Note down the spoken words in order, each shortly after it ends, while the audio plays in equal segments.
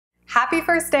Happy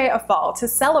first day of fall. To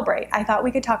celebrate, I thought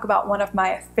we could talk about one of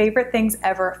my favorite things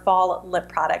ever, fall lip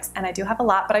products. And I do have a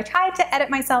lot, but I tried to edit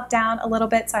myself down a little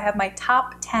bit, so I have my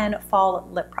top 10 fall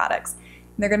lip products.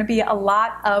 And they're gonna be a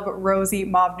lot of rosy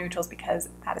mauve neutrals because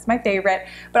that is my favorite.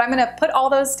 But I'm gonna put all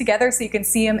those together so you can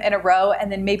see them in a row,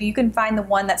 and then maybe you can find the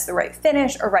one that's the right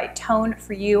finish or right tone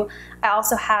for you. I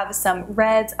also have some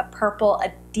reds, a purple,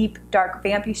 a deep dark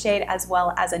vampy shade, as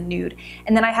well as a nude.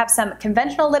 And then I have some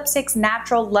conventional lipsticks,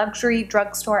 natural, luxury,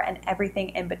 drugstore, and everything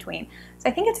in between. So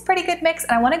I think it's a pretty good mix,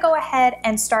 and I wanna go ahead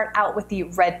and start out with the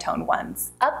red tone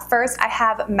ones. Up first, I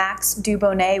have MAC's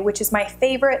Dubonnet, which is my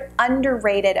favorite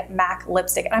underrated MAC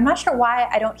lipstick. And I'm not sure why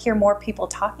I don't hear more people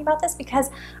talking about this,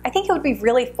 because I think it would be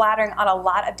really flattering on a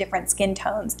lot of different skin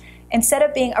tones. Instead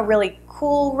of being a really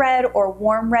cool red or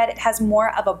warm red, it has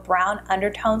more of a brown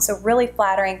undertone, so really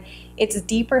flattering. It's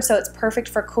deeper, so it's perfect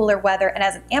for cooler weather, and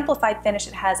as an amplified finish,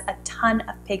 it has a ton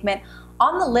of pigment.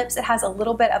 On the lips, it has a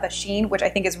little bit of a sheen, which I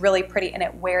think is really pretty, and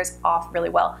it wears off really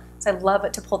well. So I love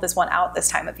it to pull this one out this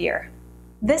time of year.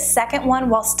 This second one,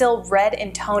 while still red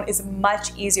in tone, is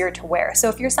much easier to wear. So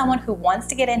if you're someone who wants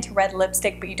to get into red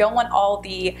lipstick, but you don't want all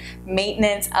the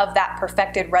maintenance of that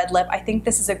perfected red lip, I think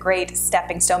this is a great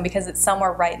stepping stone because it's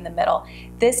somewhere right in the middle.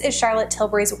 This is Charlotte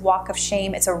Tilbury's Walk of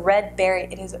Shame. It's a red berry.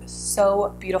 It is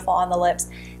so beautiful on the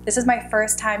lips. This is my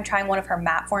first time trying one of her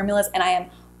matte formulas, and I am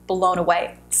blown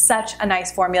away. Such a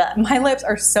nice formula. My lips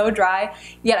are so dry,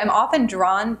 yet I'm often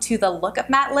drawn to the look of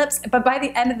matte lips, but by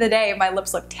the end of the day, my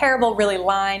lips look terrible, really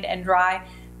lined and dry.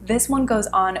 This one goes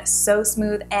on so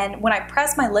smooth, and when I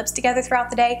press my lips together throughout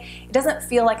the day, it doesn't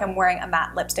feel like I'm wearing a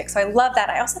matte lipstick, so I love that.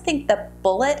 I also think the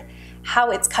bullet,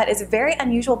 how it's cut, is very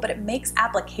unusual, but it makes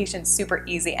application super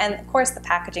easy. And of course, the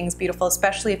packaging is beautiful,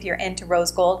 especially if you're into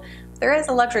rose gold. There is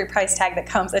a luxury price tag that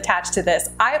comes attached to this.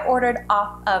 I ordered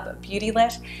off of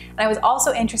Beautylish, and I was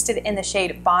also interested in the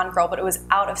shade Bond Girl, but it was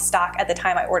out of stock at the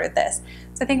time I ordered this.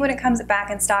 So I think when it comes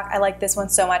back in stock, I like this one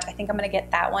so much. I think I'm gonna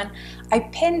get that one. I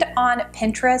pinned on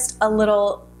Pinterest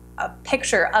a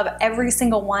picture of every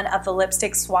single one of the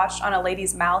lipsticks swatched on a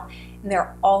lady's mouth, and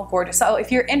they're all gorgeous. So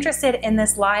if you're interested in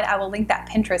this line, I will link that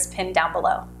Pinterest pin down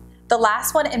below. The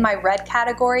last one in my red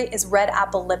category is Red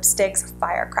Apple Lipstick's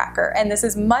Firecracker, and this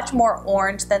is much more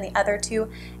orange than the other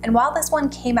two. And while this one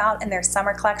came out in their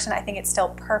summer collection, I think it's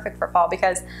still perfect for fall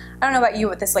because I don't know about you,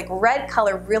 but this red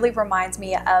color really reminds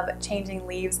me of Changing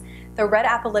Leaves. The Red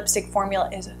Apple Lipstick formula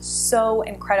is so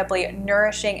incredibly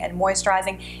nourishing and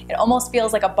moisturizing. It almost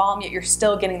feels like a balm, yet you're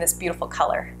still getting this beautiful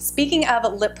color. Speaking of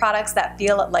lip products that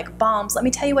feel like balms, let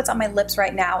me tell you what's on my lips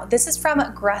right now. This is from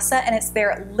Gressa, and it's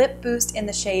their Lip Boost in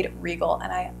the shade Regal,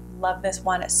 and I love this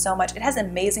one so much. It has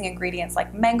amazing ingredients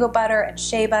like mango butter and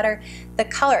shea butter. The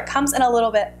color comes in a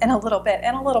little bit, in a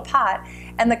little pot,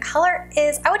 and the color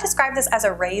is, I would describe this as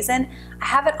a raisin. I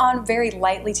have it on very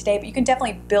lightly today, but you can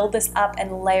definitely build this up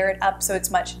and layer it up so it's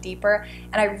much deeper.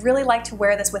 And I really like to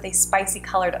wear this with a spicy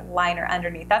colored liner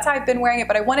underneath. That's how I've been wearing it,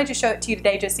 but I wanted to show it to you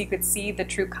today just so you could see the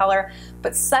true color.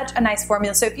 But such a nice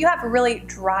formula. So if you have really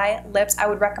dry lips, I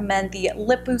would recommend the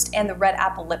Lip Boost and the Red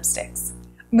Apple lipsticks.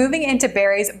 Moving into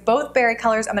berries, both berry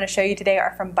colors I'm going to show you today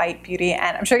are from Bite Beauty,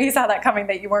 and I'm sure you saw that coming,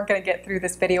 that you weren't going to get through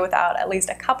this video without at least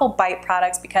a couple Bite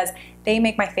products because they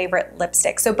make my favorite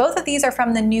lipstick. So both of these are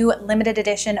from the new limited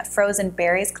edition Frozen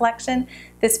Berries collection.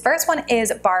 This first one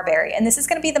is Barberry, and this is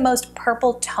going to be the most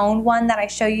purple tone one that I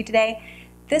show you today.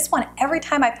 This one, every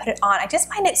time I put it on, I just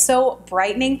find it so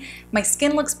brightening. My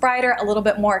skin looks brighter, a little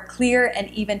bit more clear and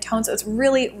even tone, so it's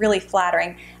really, really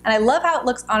flattering. And I love how it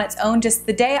looks on its own. Just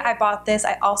the day I bought this,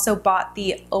 I also bought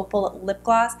the Opal lip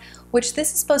gloss, which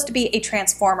this is supposed to be a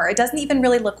transformer. It doesn't even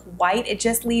really look white, it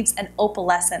just leaves an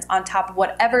opalescence on top of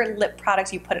whatever lip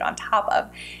product you put it on top of.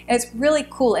 And it's really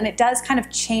cool, and it does kind of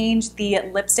change the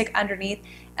lipstick underneath,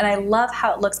 and I love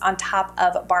how it looks on top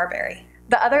of Barberry.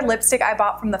 The other lipstick I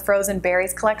bought from the Frozen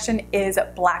Berries collection is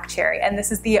Black Cherry, and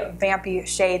this is the vampy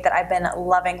shade that I've been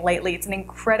loving lately. It's an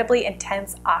incredibly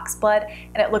intense oxblood,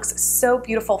 and it looks so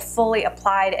beautiful fully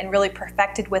applied and really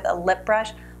perfected with a lip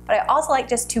brush. But I also like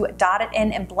just to dot it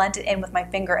in and blend it in with my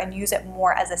finger and use it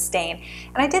more as a stain.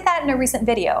 And I did that in a recent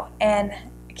video, and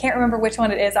I can't remember which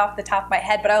one it is off the top of my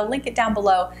head, but I'll link it down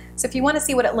below. So if you want to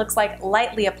see what it looks like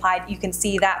lightly applied, you can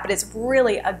see that, but it's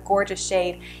really a gorgeous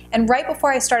shade. And right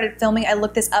before I started filming, I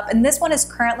looked this up, and this one is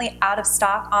currently out of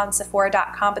stock on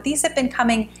Sephora.com, but these have been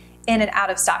coming in and out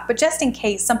of stock. But just in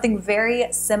case, something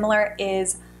very similar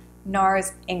is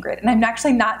NARS Ingrid. And I'm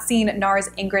actually not seeing NARS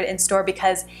Ingrid in store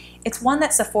because it's one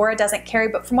that Sephora doesn't carry,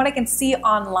 but from what I can see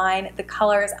online, the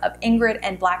colors of Ingrid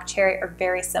and Black Cherry are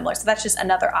very similar, so that's just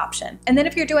another option. And then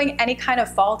if you're doing any kind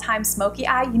of fall time smoky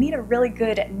eye, you need a really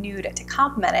good nude to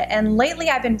complement it. And lately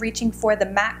I've been reaching for the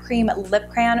Matte Cream Lip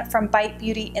Crayon from Bite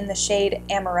Beauty in the shade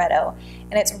Amaretto.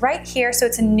 And it's right here, so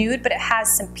it's a nude, but it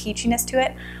has some peachiness to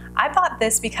it. I bought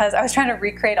this because I was trying to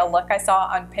recreate a look I saw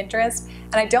on Pinterest,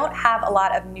 and I don't have a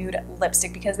lot of nude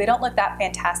lipstick because they don't look that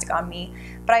fantastic on me.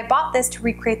 But I bought this to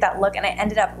recreate that look and I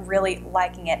ended up really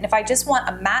liking it. And if I just want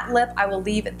a matte lip, I will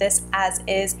leave this as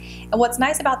is. And what's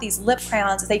nice about these lip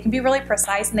crayons is they can be really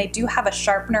precise and they do have a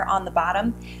sharpener on the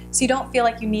bottom, so you don't feel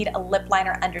like you need a lip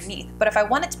liner underneath. But if I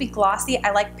want it to be glossy,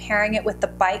 I like pairing it with the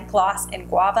Bite Gloss in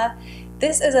Guava.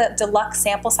 This is a deluxe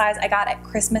sample size I got at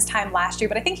Christmas time last year,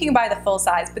 but I think you can buy the full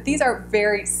size, but these are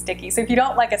very sticky. So if you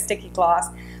don't like a sticky gloss,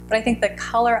 but I think the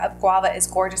color of Guava is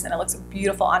gorgeous and it looks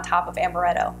beautiful on top of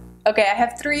Amaretto. Okay, I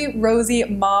have 3 rosy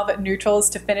mauve neutrals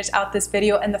to finish out this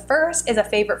video, and the first is a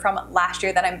favorite from last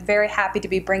year that I'm very happy to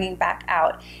be bringing back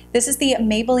out. This is the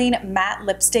Maybelline Matte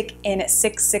Lipstick in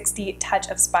 660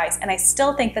 Touch of Spice, and I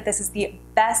still think that this is the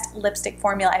best lipstick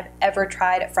formula I've ever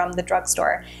tried from the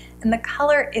drugstore. And the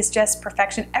color is just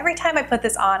perfection. Every time I put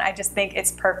this on, I just think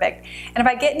it's perfect. And if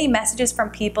I get any messages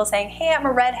from people saying, hey, I'm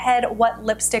a redhead, what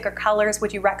lipstick or colors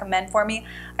would you recommend for me?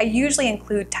 I usually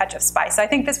include Touch of Spice. So I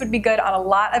think this would be good on a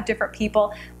lot of different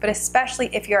people, but especially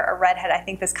if you're a redhead, I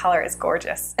think this color is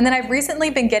gorgeous. And then I've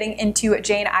recently been getting into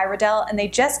Jane Iredale, and they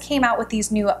just came out with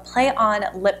these new play-on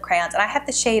lip crayons, and I have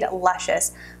the shade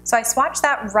Luscious. So I swatched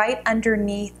that right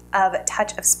underneath of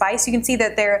Touch of Spice. You can see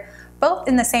that they're both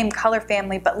in the same color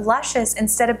family, but Luscious,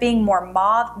 instead of being more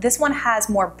mauve, this one has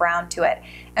more brown to it.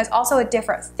 And it's also a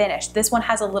different finish. This one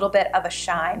has a little bit of a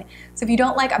shine. So if you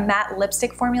don't like a matte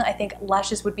lipstick formula, I think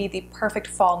Luscious would be the perfect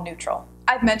fall neutral.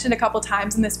 I've mentioned a couple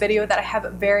times in this video that I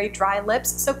have very dry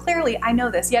lips, so clearly I know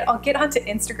this, yet I'll get onto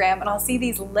Instagram and I'll see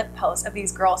these lip posts of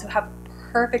these girls who have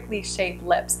perfectly shaped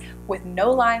lips with no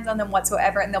lines on them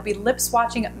whatsoever, and they'll be lip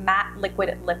swatching matte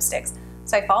liquid lipsticks.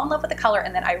 So I fall in love with the color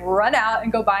and then I run out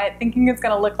and go buy it thinking it's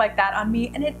gonna look like that on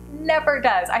me, and it never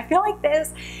does. I feel like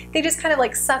they just kind of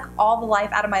like suck all the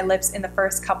life out of my lips in the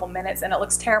first couple minutes, and it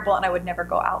looks terrible, and I would never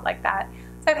go out like that.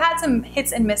 So I've had some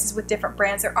hits and misses with different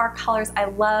brands. There are colors I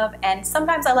love, and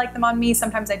sometimes I like them on me,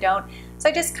 sometimes I don't. So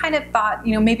I just kind of thought,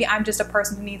 you know, maybe I'm just a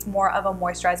person who needs more of a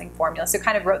moisturizing formula, so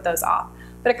kind of wrote those off.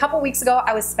 But a couple weeks ago,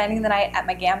 I was spending the night at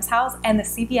my Gam's house, and the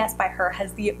CVS by her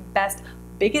has the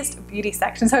biggest beauty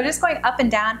section. So I was just going up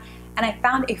and down, and I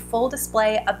found a full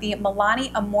display of the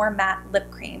Milani Amore Matte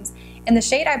Lip Creams. And the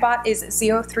shade I bought is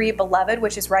 03 Beloved,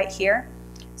 which is right here.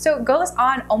 So it goes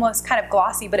on almost kind of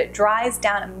glossy, but it dries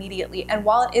down immediately. And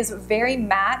while it is very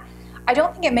matte, I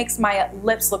don't think it makes my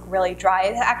lips look really dry.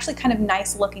 It's actually kind of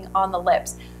nice looking on the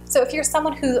lips. So if you're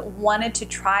someone who wanted to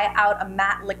try out a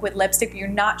matte liquid lipstick, but you're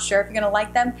not sure if you're gonna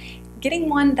like them, getting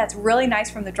one that's really nice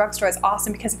from the drugstore is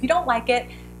awesome, because if you don't like it,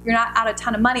 you're not out a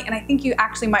ton of money, and I think you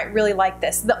actually might really like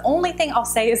this. The only thing I'll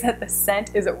say is that the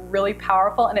scent is really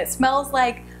powerful, and it smells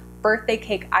like birthday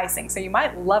cake icing, so you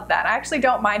might love that. I actually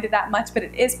don't mind it that much, but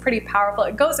it is pretty powerful.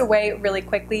 It goes away really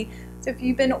quickly. So if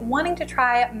you've been wanting to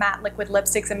try matte liquid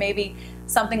lipsticks, and maybe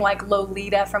something like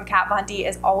Lolita from Kat Von D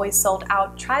is always sold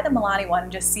out, try the Milani one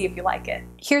and just see if you like it.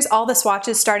 Here's all the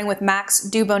swatches, starting with MAC's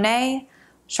Dubonnet,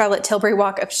 Charlotte Tilbury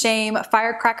Walk of Shame,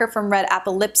 Firecracker from Red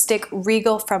Apple Lipstick,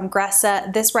 Regal from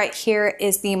Gressa. This right here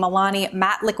is the Milani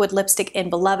Matte Liquid Lipstick in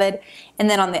Beloved. And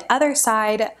then on the other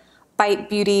side, Bite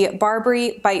Beauty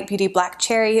Barberry, Bite Beauty Black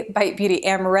Cherry, Bite Beauty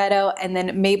Amaretto, and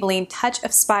then Maybelline Touch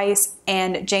of Spice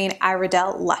and Jane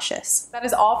Iredale Luscious. That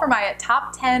is all for my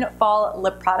top 10 fall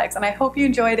lip products, and I hope you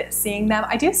enjoyed seeing them.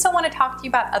 I do still want to talk to you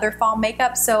about other fall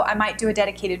makeup, so I might do a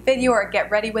dedicated video or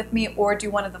get ready with me, or do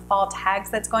one of the fall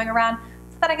tags that's going around,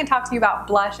 so that I can talk to you about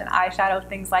blush and eyeshadow,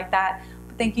 things like that.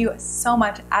 But thank you so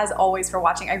much, as always, for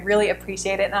watching. I really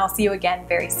appreciate it, and I'll see you again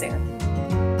very soon.